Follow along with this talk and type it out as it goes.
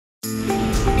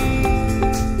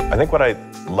I think what I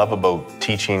love about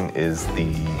teaching is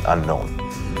the unknown.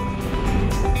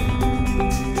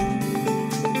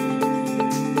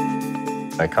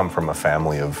 I come from a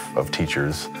family of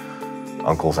teachers,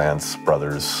 uncles, aunts,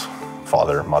 brothers,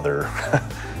 father, mother.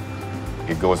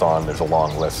 It goes on, there's a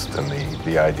long list, and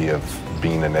the idea of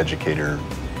being an educator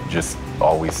just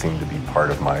always seemed to be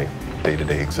part of my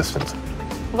day-to-day existence.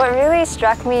 What really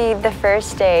struck me the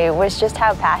first day was just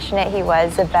how passionate he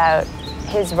was about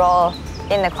his role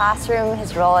in the classroom,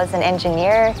 his role as an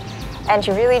engineer, and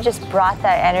he really just brought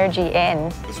that energy in,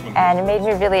 and it made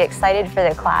me really excited for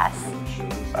the class.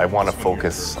 I want to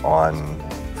focus on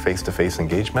face-to-face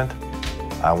engagement.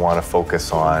 I want to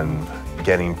focus on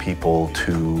getting people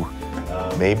to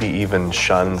maybe even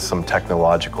shun some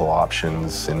technological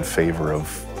options in favor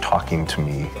of talking to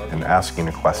me and asking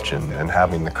a question and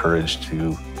having the courage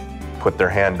to put their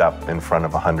hand up in front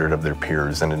of 100 of their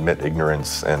peers and admit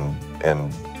ignorance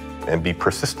and be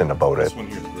persistent about it.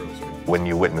 When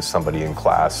you witness somebody in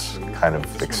class kind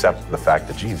of accept the fact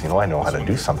that, geez, you know, I know how to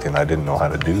do something I didn't know how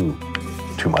to do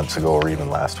 2 months ago or even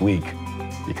last week,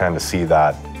 you kind of see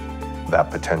that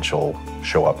potential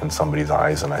show up in somebody's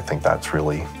eyes, and I think that's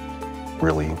really,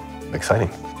 really exciting.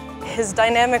 His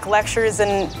dynamic lectures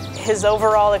and his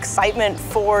overall excitement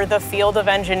for the field of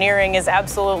engineering is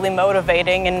absolutely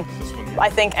motivating, and I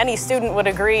think any student would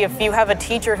agree if you have a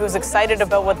teacher who's excited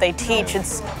about what they teach,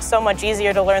 it's so much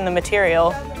easier to learn the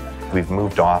material. We've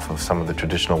moved off of some of the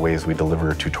traditional ways we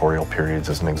deliver tutorial periods,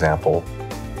 as an example,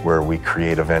 where we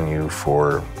create a venue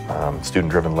for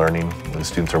student-driven learning. The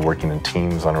students are working in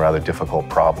teams on rather difficult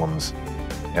problems.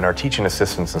 And our teaching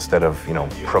assistants, instead of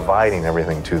providing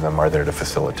everything to them, are there to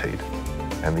facilitate.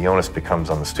 And the onus becomes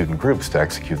on the student groups to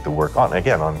execute the work on,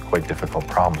 again, on quite difficult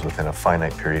problems within a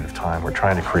finite period of time. We're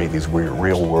trying to create these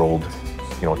real-world,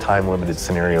 time-limited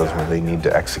scenarios where they need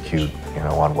to execute,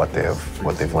 on what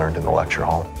they've learned in the lecture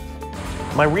hall.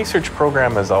 My research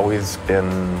program has always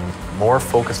been more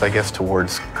focused, I guess,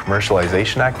 towards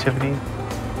commercialization activity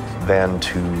than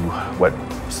to what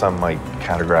some might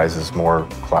categorize as more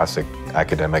classic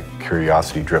academic,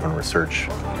 curiosity-driven research.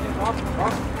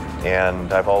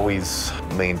 And I've always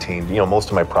maintained, most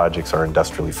of my projects are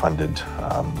industrially funded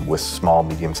with small,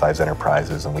 medium-sized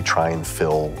enterprises, and we try and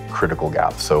fill critical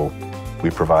gaps. So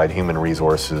we provide human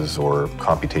resources or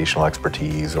computational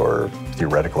expertise or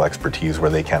theoretical expertise where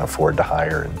they can't afford to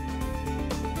hire,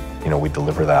 and we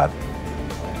deliver that.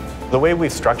 The way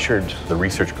we've structured the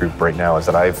research group right now is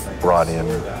that I've brought in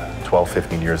 12,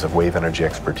 15 years of wave energy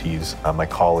expertise. My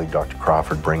colleague, Dr.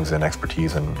 Crawford, brings in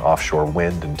expertise in offshore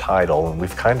wind and tidal, and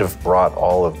we've kind of brought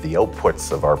all of the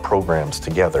outputs of our programs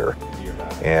together.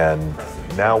 And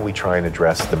now we try and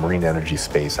address the marine energy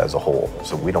space as a whole.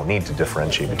 So we don't need to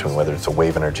differentiate between whether it's a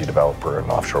wave energy developer or an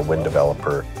offshore wind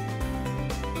developer.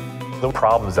 The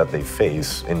problems that they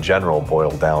face, in general,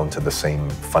 boil down to the same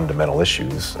fundamental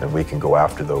issues, and we can go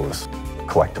after those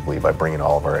collectively by bringing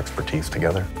all of our expertise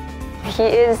together. He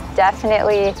is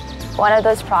definitely one of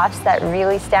those profs that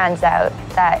really stands out,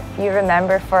 that you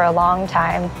remember for a long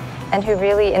time, and who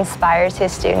really inspires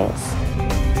his students.